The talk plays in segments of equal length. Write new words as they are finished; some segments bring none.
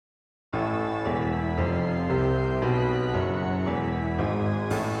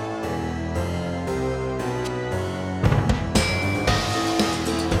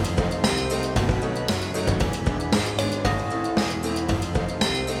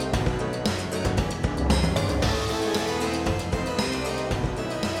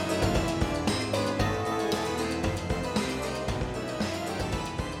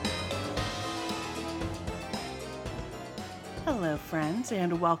friends,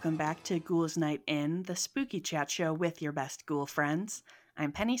 and welcome back to Ghouls Night In, the spooky chat show with your best ghoul friends.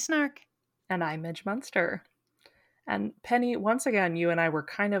 I'm Penny Snark. And I'm Midge Munster. And Penny, once again, you and I were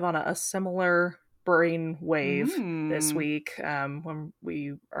kind of on a similar brain wave this week when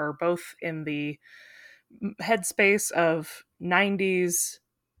we are both in the headspace of 90s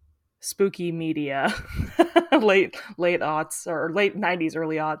spooky media, late aughts or late 90s,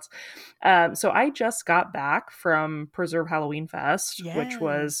 early aughts. So I just got back from Preserve Halloween Fest, which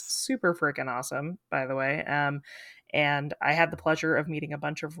was super freaking awesome, by the way. And I had the pleasure of meeting a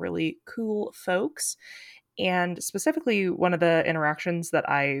bunch of really cool folks. And specifically, one of the interactions that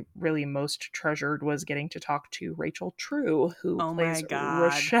I really most treasured was getting to talk to Rachel True, who plays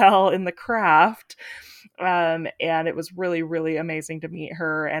Rochelle in The Craft. And it was really, really amazing to meet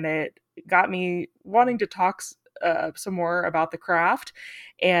her. And it got me wanting to talk some more about The Craft.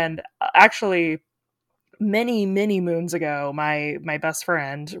 And actually, many moons ago, my best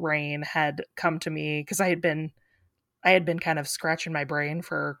friend Rain had come to me because I had been kind of scratching my brain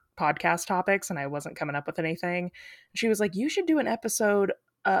for podcast topics and I wasn't coming up with anything. She was like, you should do an episode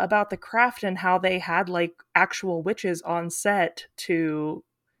about The Craft and how they had like actual witches on set to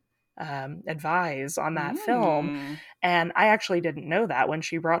advise on that film. And I actually didn't know that when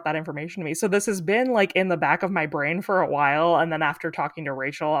she brought that information to me. So this has been like in the back of my brain for a while. And then after talking to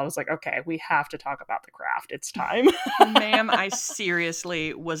Rachel, I was like, okay, we have to talk about The Craft. It's time. Ma'am, I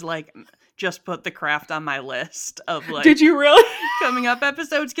seriously was like, just put The Craft on my list of like... Did you really? Coming up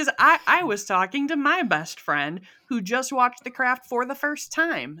episodes, because I was talking to my best friend who just watched The Craft for the first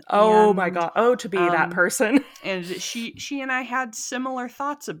time. Oh my god. Oh, to be that person. And she and I had similar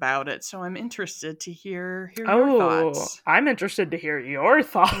thoughts about it, so I'm interested to hear your thoughts. I'm interested to hear your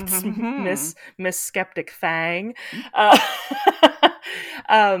thoughts, Miss Skeptic Fang.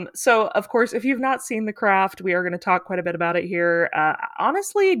 So, of course, if you've not seen The Craft, we are going to talk quite a bit about it here.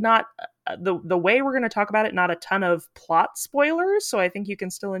 Honestly, not the way we're going to talk about it, not a ton of plot spoilers, so I think you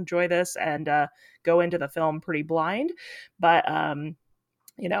can still enjoy this and go into the film pretty blind. But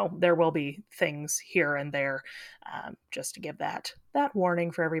there will be things here and there, just to give that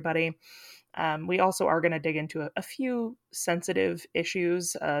warning for everybody. We also are going to dig into a few sensitive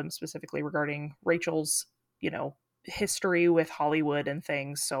issues, specifically regarding Rachel's, history with Hollywood and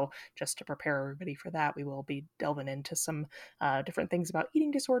things. So just to prepare everybody for that, we will be delving into some different things about eating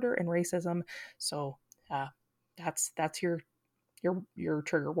disorder and racism. So that's your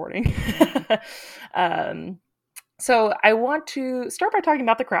trigger warning. So I want to start by talking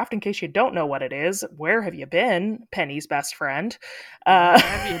about The Craft in case you don't know what it is. Where have you been, Penny's best friend? Where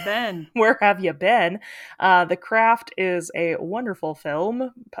have you been? Where have you been? The Craft is a wonderful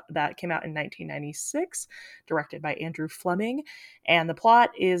film that came out in 1996, directed by Andrew Fleming. And the plot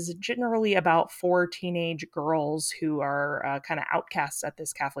is generally about 4 teenage girls who are kind of outcasts at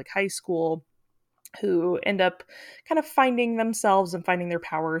this Catholic high school, who end up kind of finding themselves and finding their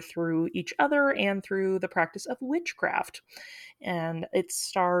power through each other and through the practice of witchcraft. And it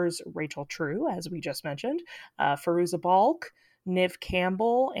stars Rachel True, as we just mentioned, Fairuza Balk, Neve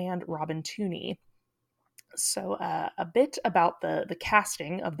Campbell, and Robin Tooney. So a bit about the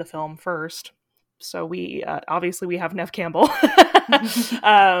casting of the film first. So we obviously we have Neve Campbell.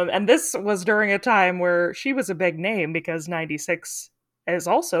 And this was during a time where she was a big name because 96 is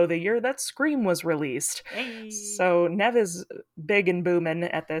also the year that Scream was released. Hey. So Neve is big and booming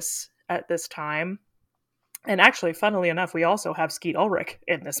at this time. And actually, funnily enough, we also have Skeet Ulrich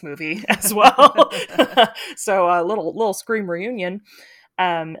in this movie as well. So a little Scream reunion.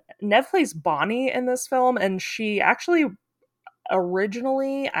 Neve plays Bonnie in this film, and she actually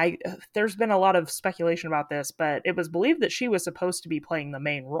originally, there's been a lot of speculation about this, but it was believed that she was supposed to be playing the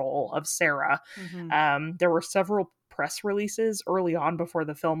main role of Sarah. There were several press releases early on before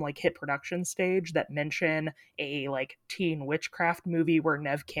the film hit production stage that mention a teen witchcraft movie where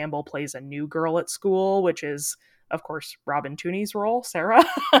Neve Campbell plays a new girl at school, which is of course Robin Tooney's role, Sarah.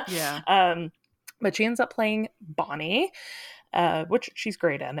 Yeah. But she ends up playing Bonnie, which she's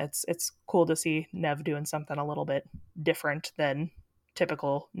great in. It's cool to see Neve doing something a little bit different than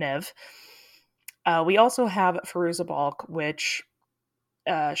typical Neve. We also have Fairuza Balk, which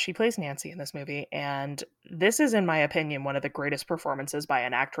she plays Nancy in this movie, and this is, in my opinion, one of the greatest performances by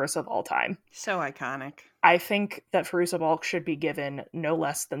an actress of all time. So iconic. I think that Fairuza Balk should be given no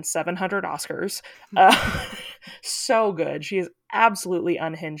less than 700 Oscars. So good. She is absolutely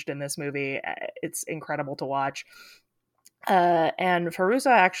unhinged in this movie. It's incredible to watch. And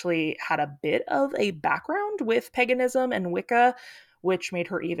Fairuza actually had a bit of a background with paganism and Wicca, which made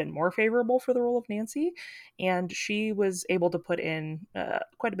her even more favorable for the role of Nancy. And she was able to put in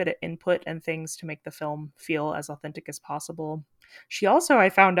quite a bit of input and things to make the film feel as authentic as possible. She also, I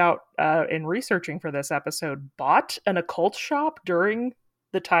found out in researching for this episode, bought an occult shop during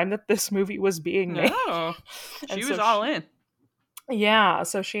the time that this movie was being made. Oh, she was all in. Yeah,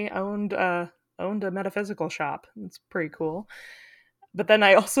 so she owned a metaphysical shop. It's pretty cool. But then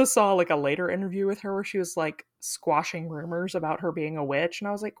I also saw like a later interview with her where she was like squashing rumors about her being a witch, and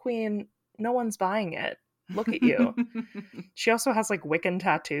I was like, Queen, no one's buying it. Look at you. She also has like Wiccan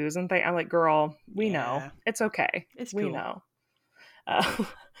tattoos and things. I'm like, girl, we know. It's okay. It's we cool. know.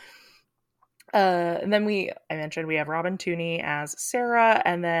 And then I mentioned we have Robin Tooney as Sarah,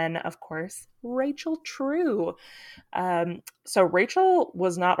 and then of course Rachel True. So Rachel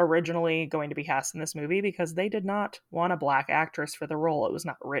was not originally going to be cast in this movie because they did not want a black actress for the role. It was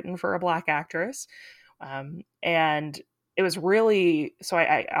not written for a black actress, and it was really so.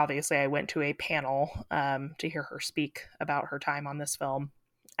 I obviously I went to a panel to hear her speak about her time on this film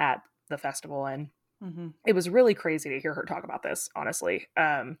at the festival, and it was really crazy to hear her talk about this. Honestly.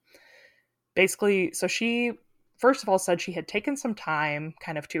 Basically, so she first of all said she had taken some time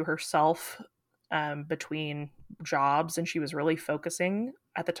kind of to herself between jobs, and she was really focusing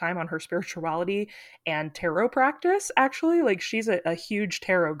at the time on her spirituality and tarot practice. Actually, like she's a huge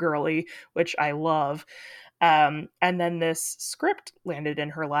tarot girly, which I love. And then this script landed in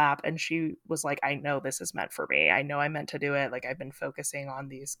her lap, and she was like, I know this is meant for me. I know I'm meant to do it. Like, I've been focusing on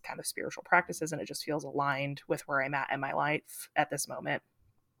these kind of spiritual practices, and it just feels aligned with where I'm at in my life at this moment.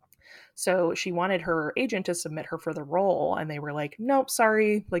 So she wanted her agent to submit her for the role, and they were like, nope,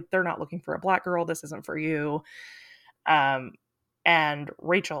 sorry, like they're not looking for a black girl, this isn't for you. And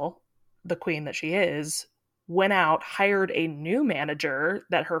Rachel, the queen that she is, went out, hired a new manager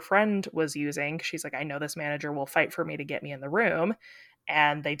that her friend was using. She's like, I know this manager will fight for me to get me in the room.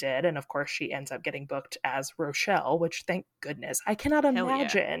 And they did, and of course she ends up getting booked as Rochelle, which, thank goodness, I cannot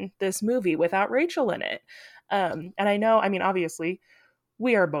imagine this movie without Rachel in it. And I know, I mean, obviously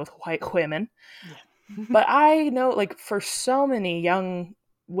we are both white women, but I know, like, for so many young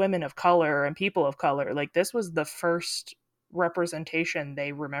women of color and people of color, like, this was the first representation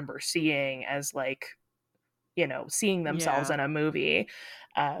they remember seeing as, like, you know, seeing themselves in a movie.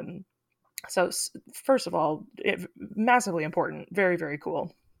 So first of all, massively important, very, very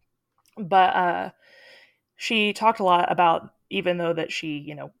cool. But she talked a lot about, even though that she,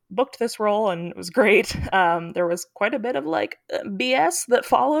 you know, booked this role and it was great, there was quite a bit of like BS that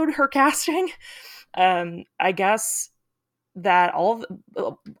followed her casting. I guess that all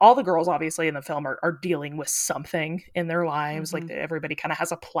the girls obviously in the film are dealing with something in their lives. Like everybody kind of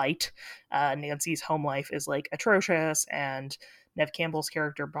has a plight. Nancy's home life is like atrocious, and Neve Campbell's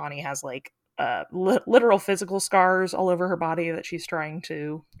character Bonnie has like literal physical scars all over her body that she's trying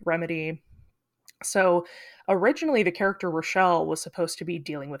to remedy. So originally the character Rochelle was supposed to be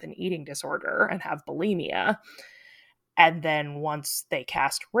dealing with an eating disorder and have bulimia. And then once they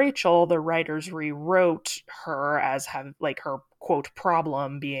cast Rachel, the writers rewrote her as have like her quote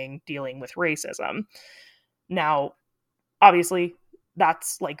problem being dealing with racism. Now, obviously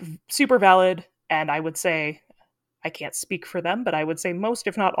that's like super valid. And I would say, I can't speak for them, but I would say most,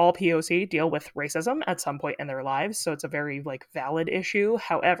 if not all, POC deal with racism at some point in their lives. So it's a very like valid issue.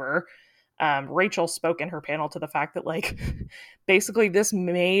 However, Rachel spoke in her panel to the fact that, like, basically this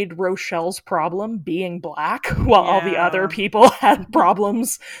made Rochelle's problem being black while all the other people had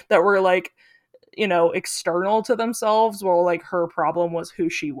problems that were, like, you know, external to themselves, while, like, her problem was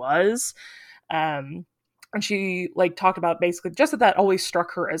who she was. And she, like, talked about basically just that always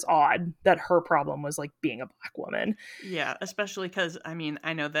struck her as odd that her problem was, like, being a black woman. Yeah, especially because, I mean,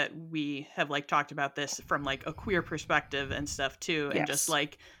 I know that we have, like, talked about this from, like, a queer perspective and stuff, too, and just,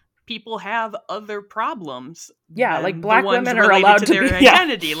 like, people have other problems. Yeah, like black women are allowed to their be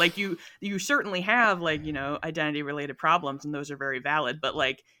identity. Yeah. Like you certainly have, like, you know, identity related problems, and those are very valid, but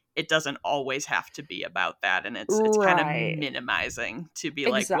like it doesn't always have to be about that, and it's kind of minimizing to be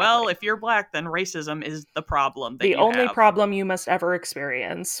like, well, if you're black, then racism is the problem that the only problem you must ever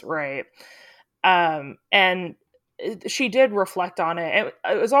experience, right? And she did reflect on it.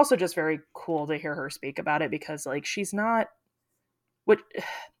 It was also just very cool to hear her speak about it, because like she's not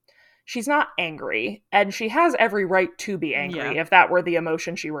angry, and she has every right to be angry if that were the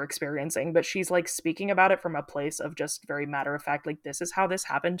emotion she were experiencing, but she's like speaking about it from a place of just very matter of fact, like, this is how this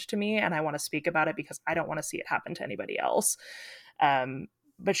happened to me, and I want to speak about it because I don't want to see it happen to anybody else.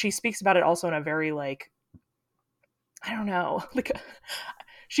 But she speaks about it also in a very, like, I don't know, like,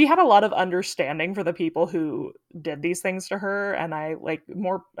 she had a lot of understanding for the people who did these things to her, and I like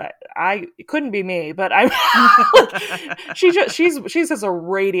more. It couldn't be me, but she has a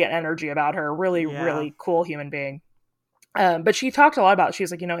radiant energy about her. Really, really cool human being. But she talked a lot about.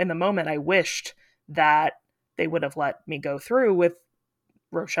 She's like, you know, in the moment, I wished that they would have let me go through with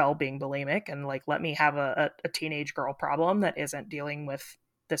Rochelle being bulimic and like let me have a teenage girl problem that isn't dealing with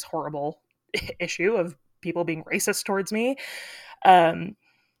this horrible issue of people being racist towards me.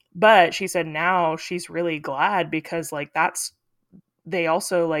 But she said now she's really glad because like they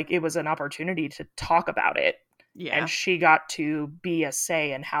also like it was an opportunity to talk about it. Yeah. And she got to be a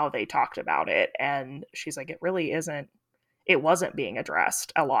say in how they talked about it. And she's like, it wasn't being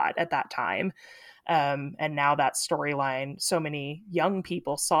addressed a lot at that time. And now that storyline, so many young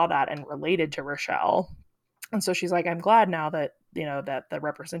people saw that and related to Rochelle. And so she's like, I'm glad now that, that the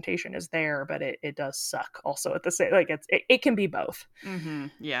representation is there, but it does suck also at the same, like it can be both. Mm-hmm.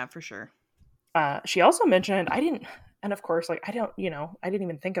 Yeah, for sure. She also mentioned, and of course, like, I didn't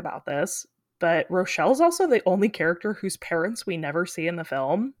even think about this, but Rochelle's also the only character whose parents we never see in the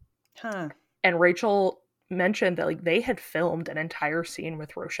film. Huh. And Rachel mentioned that like they had filmed an entire scene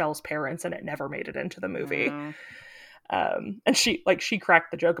with Rochelle's parents and it never made it into the movie. And she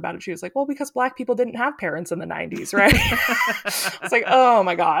cracked the joke about it. She was like, well, because Black people didn't have parents in the 90s, right? It's like, oh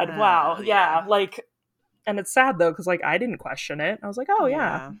my God. Wow. Yeah. Like, and it's sad though, because like I didn't question it. I was like, oh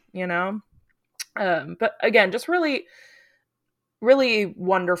yeah. But again, just really, really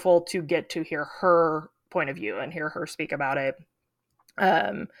wonderful to get to hear her point of view and hear her speak about it.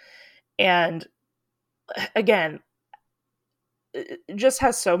 And again, it just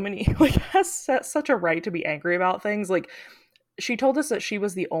has so many, like, has such a right to be angry about things. Like, she told us that she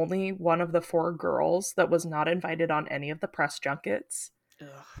was the only one of the 4 girls that was not invited on any of the press junkets.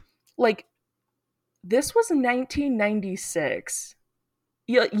 Ugh. Like, this was 1996.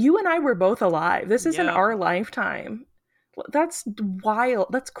 You and I were both alive. This is in our lifetime. That's wild.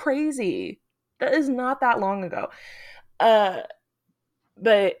 That's crazy. That is not that long ago.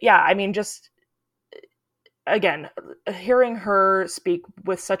 But yeah, I mean, just again, hearing her speak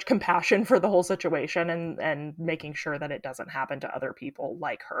with such compassion for the whole situation and making sure that it doesn't happen to other people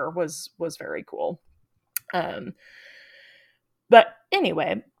like her was very cool. But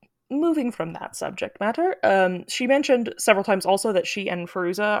anyway, moving from that subject matter, she mentioned several times also that she and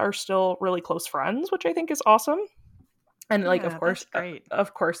Fairuza are still really close friends, which I think is awesome. And like, of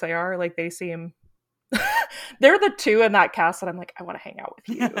course they are. Like, they seem they're the 2 in that cast that I'm like, I want to hang out with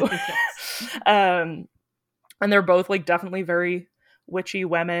you. Yes. And they're both like definitely very witchy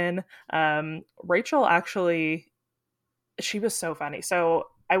women. Rachel actually, she was so funny. So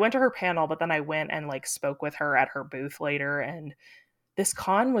I went to her panel, but then I went and like spoke with her at her booth later. And this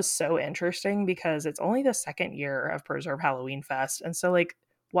con was so interesting because it's only the second year of Preserve Halloween Fest. And so like,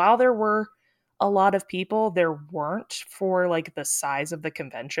 while there were a lot of people, there weren't for like the size of the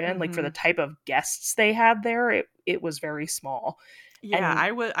convention, mm-hmm. like for the type of guests they had there, it was very small. Yeah,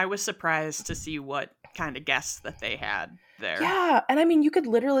 and I was surprised to see what kind of guests that they had there. Yeah, and I mean, you could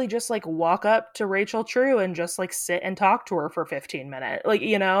literally just like walk up to Rachel True and just like sit and talk to her for 15 minutes. Like,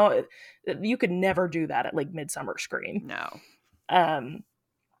 you could never do that at like Midsummer Scream. No. And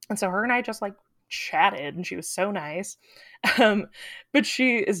so her and I just like chatted, and she was so nice. But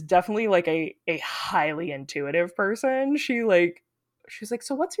she is definitely like a highly intuitive person. She's like,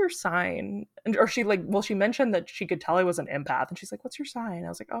 so what's your sign? Or she mentioned that she could tell I was an empath, and she's like, what's your sign? I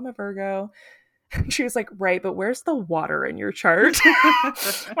was like, oh, I'm a Virgo. And she was like, right, but where's the water in your chart?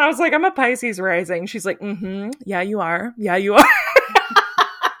 I was like, I'm a Pisces rising. She's like, yeah, you are.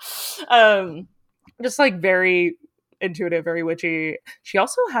 Just like very intuitive, very witchy. She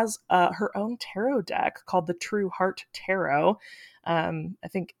also has her own tarot deck called the True Heart Tarot. I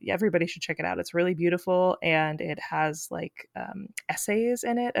think everybody should check it out. It's really beautiful, and it has like essays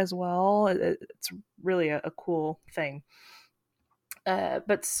in it as well. It's really a cool thing.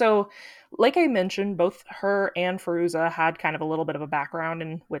 But so, like I mentioned, both her and Fairuza had kind of a little bit of a background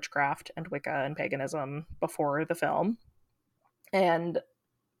in witchcraft and Wicca and paganism before the film. And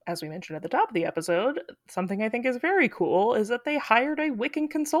as we mentioned at the top of the episode, something I think is very cool is that they hired a Wiccan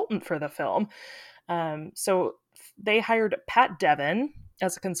consultant for the film. So they hired Pat Devin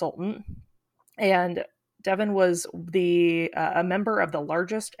as a consultant, and Devin was a member of the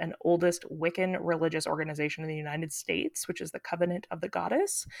largest and oldest Wiccan religious organization in the United States, which is the Covenant of the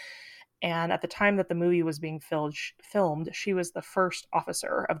Goddess. And at the time that the movie was being filmed, she was the first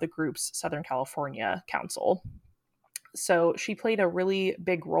officer of the group's Southern California Council. So she played a really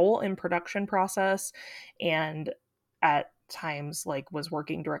big role in production process, and at times like was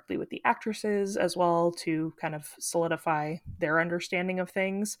working directly with the actresses as well to kind of solidify their understanding of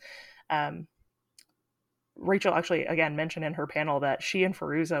things. Rachel actually, again, mentioned in her panel that she and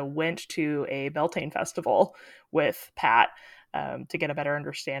Fairuza went to a Beltane festival with Pat to get a better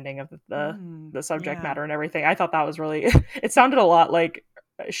understanding of the subject matter and everything. I thought that was really, it sounded a lot like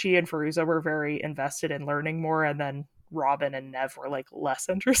she and Fairuza were very invested in learning more, and then Robin and Nev were like less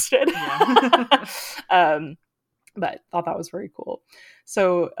interested. But thought that was very cool.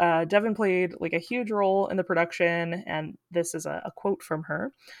 So Devon played like a huge role in the production, and this is a quote from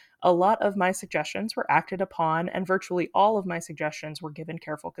her. "A lot of my suggestions were acted upon, and virtually all of my suggestions were given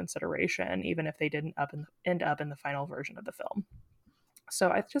careful consideration, even if they didn't end up in the final version of the film." So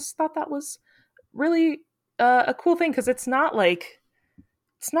I just thought that was really a cool thing, because it's not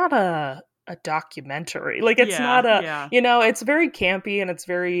a documentary. Like, it's not a, it's very campy, and it's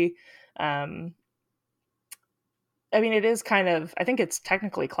very, I mean, it is kind of, I think it's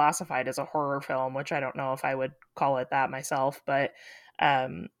technically classified as a horror film, which I don't know if I would call it that myself, but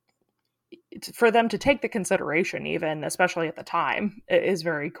for them to take the consideration, even, especially at the time, it is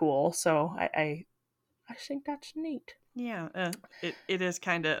very cool. So I think that's neat. Yeah, it is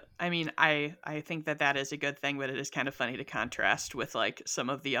kind of, I mean, I think that is a good thing, but it is kind of funny to contrast with like some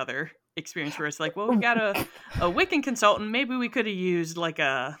of the other experience where it's like, well, we got a Wiccan consultant, maybe we could have used like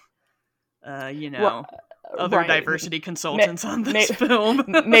a other diversity consultants on this film.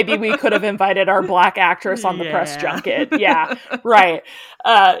 Maybe we could have invited our Black actress on the press junket. Yeah, right.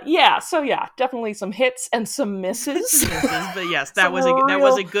 So definitely some hits and some misses. But yes, that was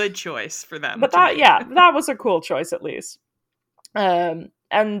a good choice for them. But that was a cool choice, at least. And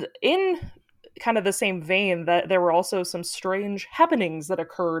in kind of the same vein, that there were also some strange happenings that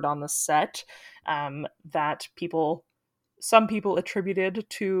occurred on the set that some people attributed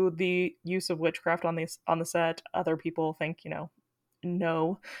to the use of witchcraft on the set. Other people think,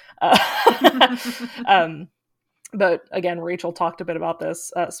 no. But again, Rachel talked a bit about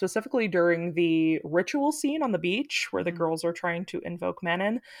this, specifically during the ritual scene on the beach where the girls are trying to invoke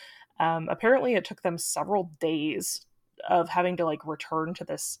Manon. Apparently it took them several days of having to like return to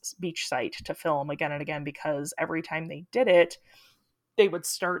this beach site to film again and again, because every time they did it, they would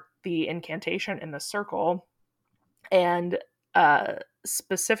start the incantation in the circle. And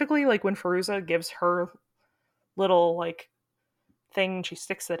specifically, like when Fairuza gives her little like thing, she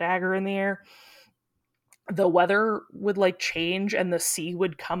sticks the dagger in the air, the weather would like change and the sea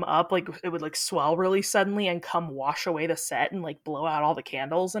would come up, like it would like swell really suddenly and come wash away the set and like blow out all the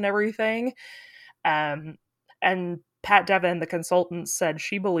candles and everything. And Pat Devon, the consultant, said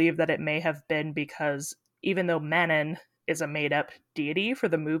she believed that it may have been because even though Manon is a made-up deity for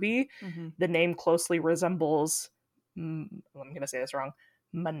the movie, the name closely resembles, I'm going to say this wrong,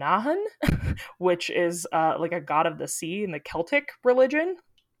 Manahan, which is like a god of the sea in the Celtic religion.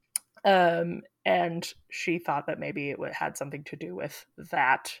 And she thought that maybe it had something to do with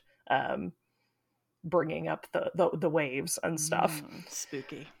that, bringing up the waves and stuff.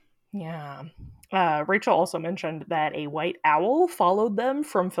 Spooky. Yeah. Rachel also mentioned that a white owl followed them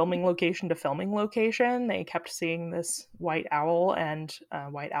from filming location to filming location. They kept seeing this white owl, and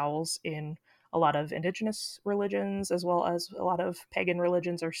white owls in a lot of indigenous religions, as well as a lot of pagan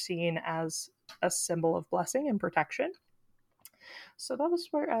religions, are seen as a symbol of blessing and protection. So that was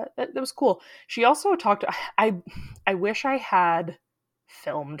where that was cool. She also talked. I wish I had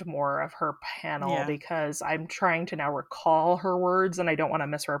filmed more of her panel, because I'm trying to now recall her words and I don't want to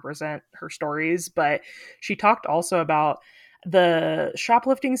misrepresent her stories. But she talked also about the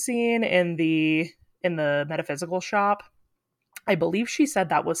shoplifting scene in the metaphysical shop. I believe she said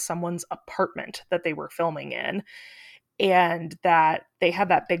that was someone's apartment that they were filming in, and that they had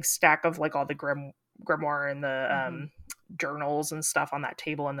that big stack of like all the grimoire and the journals and stuff on that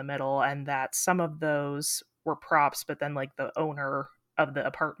table in the middle, and that some of those were props, but then like the owner of the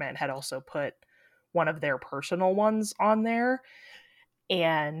apartment had also put one of their personal ones on there,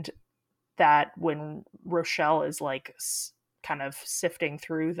 and that when Rochelle is like kind of sifting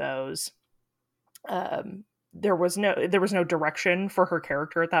through those, there was no direction for her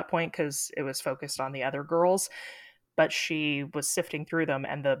character at that point because it was focused on the other girls, but she was sifting through them,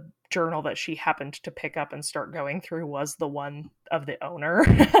 and the journal that she happened to pick up and start going through was the one of the owner.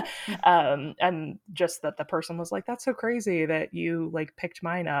 And just that the person was like, that's so crazy that you like picked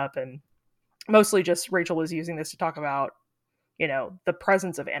mine up. And mostly just Rachel was using this to talk about, the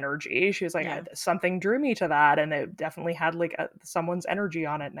presence of energy. She was like, something drew me to that, and it definitely had like someone's energy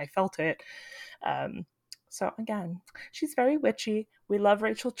on it, and I felt it. So again, she's very witchy. We love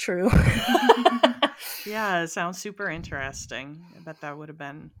Rachel True. Yeah, it sounds super interesting. I bet that would have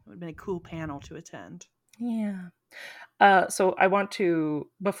been a cool panel to attend. Yeah. So I want to,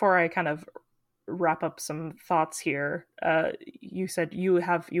 before I kind of wrap up some thoughts here, you said you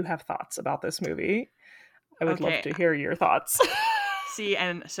have thoughts about this movie. I would love to hear your thoughts. See,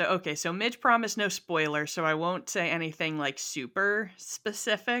 and so Midge promised no spoiler, so I won't say anything like super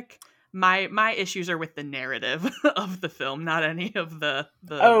specific. my issues are with the narrative of the film, not any of the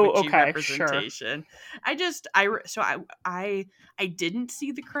witchy representation. Sure. I didn't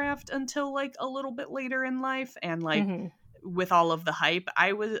see The Craft until like a little bit later in life, and like with all of the hype, I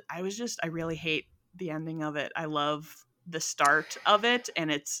really hate the ending of it. I love the start of it,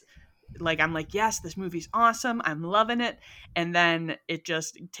 and it's like I'm like, yes, this movie's awesome, I'm loving it, and then it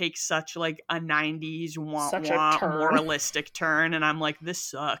just takes such like a 90s moralistic turn, and I'm like, this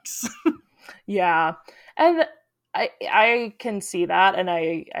sucks. Yeah, and I can see that, and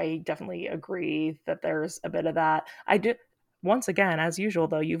I definitely agree that there's a bit of that. I do. Once again, as usual,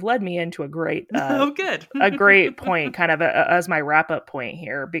 though, you've led me into a great good a great point, kind of as my wrap up point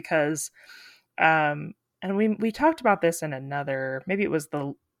here, because and we talked about this in another, maybe it was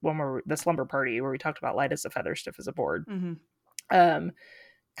the one where the slumber party, where we talked about light as a feather, stiff as a board.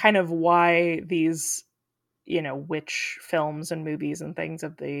 Kind of why these, you know, witch films and movies and things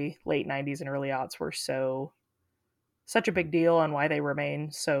of the late 90s and early aughts were such a big deal, and why they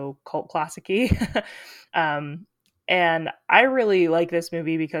remain so cult classic-y. And I really like this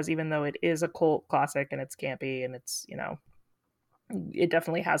movie because even though it is a cult classic and it's campy and it's, you know, it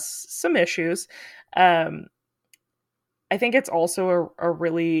definitely has some issues, I think it's also a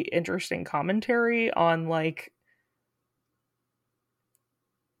really interesting commentary on like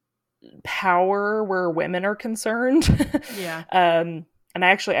power where women are concerned. Yeah. And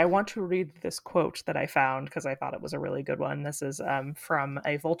I want to read this quote that I found because I thought it was a really good one. This is from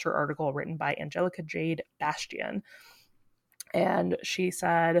a Vulture article written by Angelica Jade Bastian. And she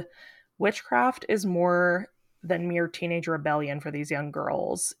said, "Witchcraft is more than mere teenage rebellion for these young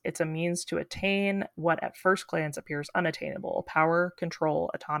girls. It's a means to attain what at first glance appears unattainable: power, control,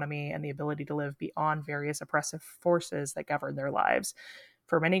 autonomy, and the ability to live beyond various oppressive forces that govern their lives.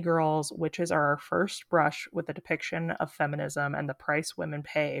 For many girls, witches are our first brush with the depiction of feminism and the price women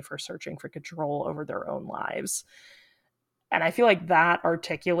pay for searching for control over their own lives." And I feel like that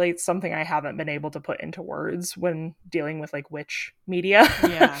articulates something I haven't been able to put into words when dealing with like witch media.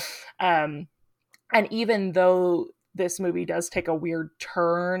 Yeah. And even though this movie does take a weird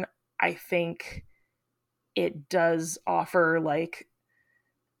turn, I think it does offer like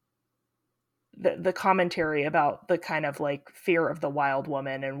the commentary about the kind of like fear of the wild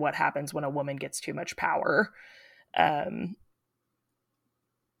woman and what happens when a woman gets too much power. I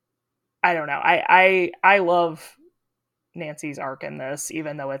don't know. I love Nancy's arc in this,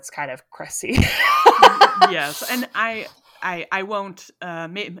 even though it's kind of cressy. Yes, and I won't.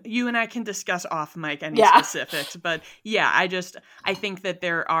 You and I can discuss off mic any specifics, but yeah, I think that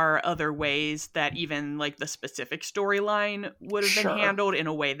there are other ways that even like the specific storyline would have been handled in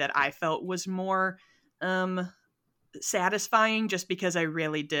a way that I felt was more satisfying. Just because I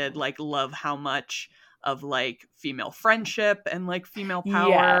really did like love how much of like female friendship and like female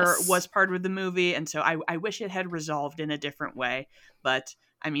power was part of the movie, and so I wish it had resolved in a different way. But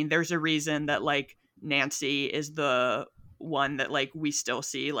I mean, there's a reason that like Nancy is the one that like we still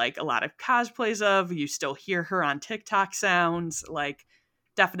see like a lot of cosplays of. You still hear her on TikTok sounds. Like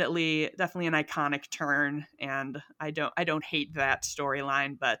definitely an iconic turn, and I don't hate that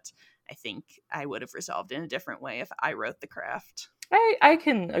storyline, but I think I would have resolved in a different way if I wrote The Craft. I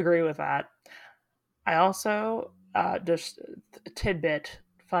can agree with that. I also just tidbit,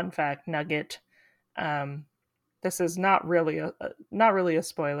 fun fact, nugget. This is not really a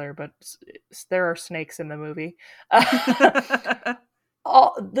spoiler, but there are snakes in the movie. The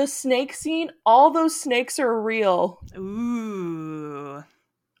snake scene, all those snakes are real. Ooh.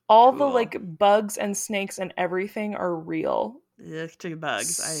 All the like bugs and snakes and everything are real. To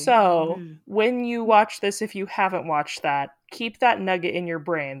bugs. So when you watch this, if you haven't watched that, keep that nugget in your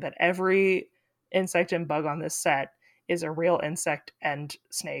brain that every insect and bug on this set is a real insect and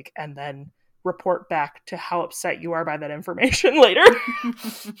snake, and then report back to how upset you are by that information later.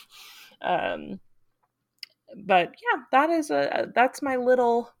 But yeah, that's my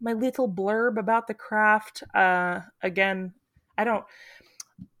little blurb about The Craft. Again, I don't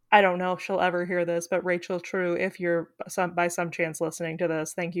know if she'll ever hear this, but Rachel True, if you're by some chance listening to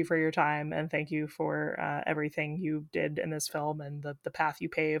this, thank you for your time, and thank you for everything you did in this film and the path you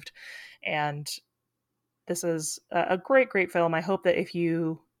paved. And this is a great film. I hope that if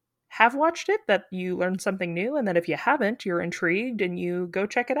you have watched it, that you learned something new, and that if you haven't, you're intrigued and you go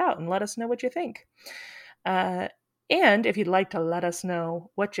check it out and let us know what you think. And if you'd like to let us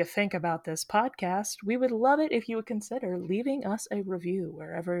know what you think about this podcast, we would love it if you would consider leaving us a review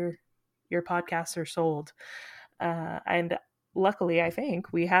wherever your podcasts are sold. And luckily, I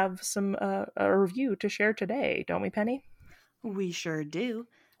think we have a review to share today, don't we, Penny? We sure do.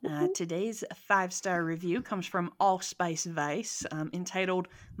 Today's 5-star review comes from Allspice Vice, entitled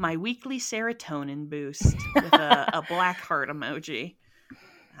 "My Weekly Serotonin Boost" with a black heart emoji.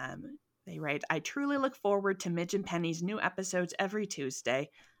 They write, "I truly look forward to Midge and Penny's new episodes every Tuesday.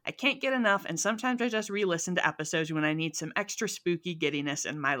 I can't get enough, and sometimes I just re-listen to episodes when I need some extra spooky giddiness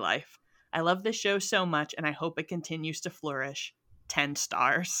in my life. I love this show so much, and I hope it continues to flourish. 10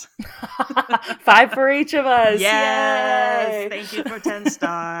 stars. 5 for each of us. Yes. Yay! Thank you for 10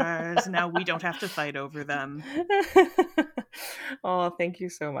 stars. Now we don't have to fight over them. Oh, thank you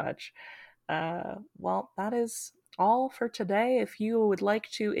so much. Well, that is all for today. If you would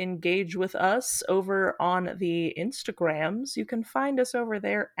like to engage with us over on the Instagrams, you can find us over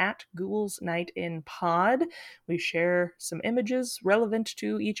there at Ghouls Night in Pod. We share some images relevant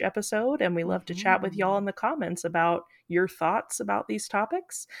to each episode, and we love to chat with y'all in the comments about your thoughts about these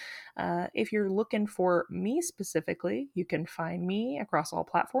topics. If you're looking for me specifically, you can find me across all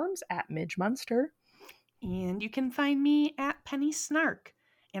platforms at Midge Munster. And you can find me at Penny Snark.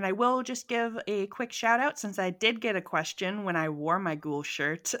 And I will just give a quick shout out since I did get a question when I wore my ghoul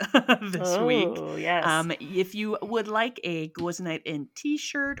shirt this week. Yes. If you would like a Ghouls Night In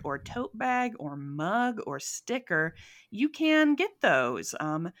t-shirt or tote bag or mug or sticker, you can get those.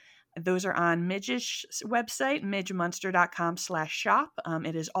 Those are on Midge's website, midgemunster.com/shop.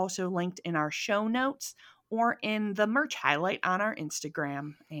 It is also linked in our show notes or in the merch highlight on our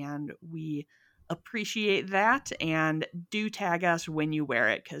Instagram. And we appreciate that, and do tag us when you wear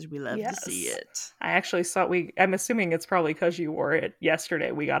it because we love to see it. I actually saw I'm assuming it's probably because you wore it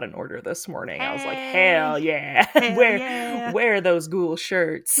yesterday. We got an order this morning. Hey. I was like, hell yeah. Wear those ghoul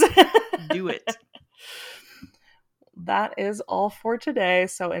shirts. Do it. That is all for today.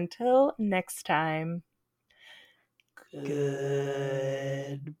 So until next time,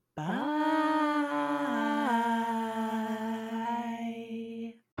 goodbye.